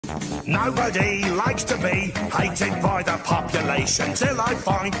Nobody likes to be hated by the population, till I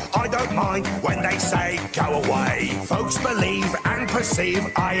find I don't mind when they say go away. Folks believe and perceive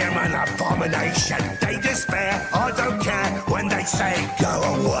I am an abomination. They despair, I don't care when they say go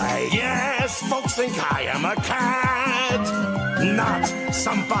away. Yes, folks think I am a cad, not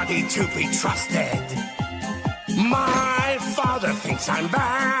somebody to be trusted. My father thinks I'm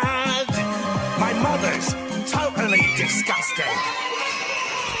bad. My mother's totally disgusted.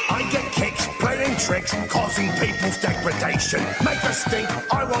 I get kicks, playing tricks, causing people's degradation. Make a stink,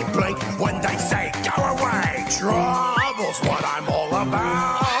 I won't blink when they say go away. Trouble's what I'm all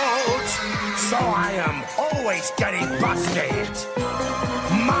about, so I am always getting busted.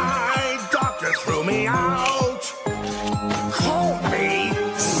 My doctor threw me out, called me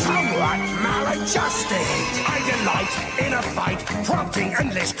somewhat maladjusted. I delight in a fight, prompting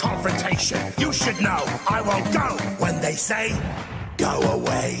endless confrontation. You should know I won't go when they say go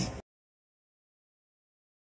away.